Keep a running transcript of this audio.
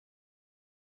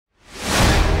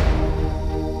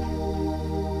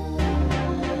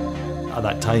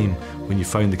at that time, when you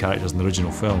found the characters in the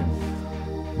original film,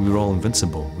 we were all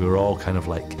invincible. We were all kind of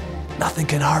like, nothing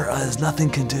can hurt us, nothing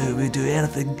can do, we do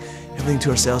everything to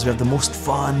ourselves, we have the most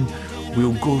fun,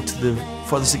 we'll go to the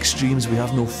furthest extremes, we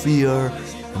have no fear,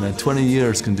 and then 20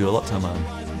 years can do a lot to a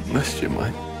man. Missed you,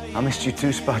 mate. I missed you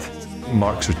too, Spud.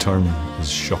 Mark's return is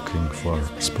shocking for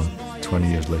Spud. 20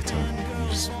 years later,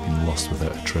 he's been lost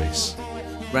without a trace.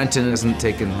 Renton hasn't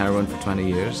taken heroin for 20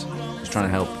 years. He's trying to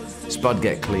help Spud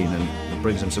get clean and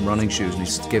brings him some running shoes, and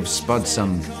he gives Spud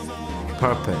some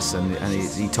purpose, and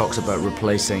he talks about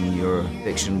replacing your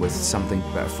addiction with something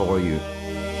better for you.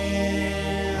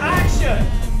 Action!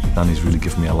 Danny's really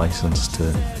given me a license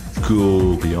to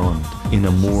go beyond. In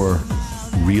a more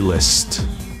realist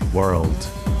world,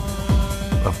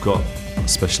 I've got a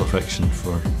special affection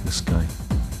for this guy.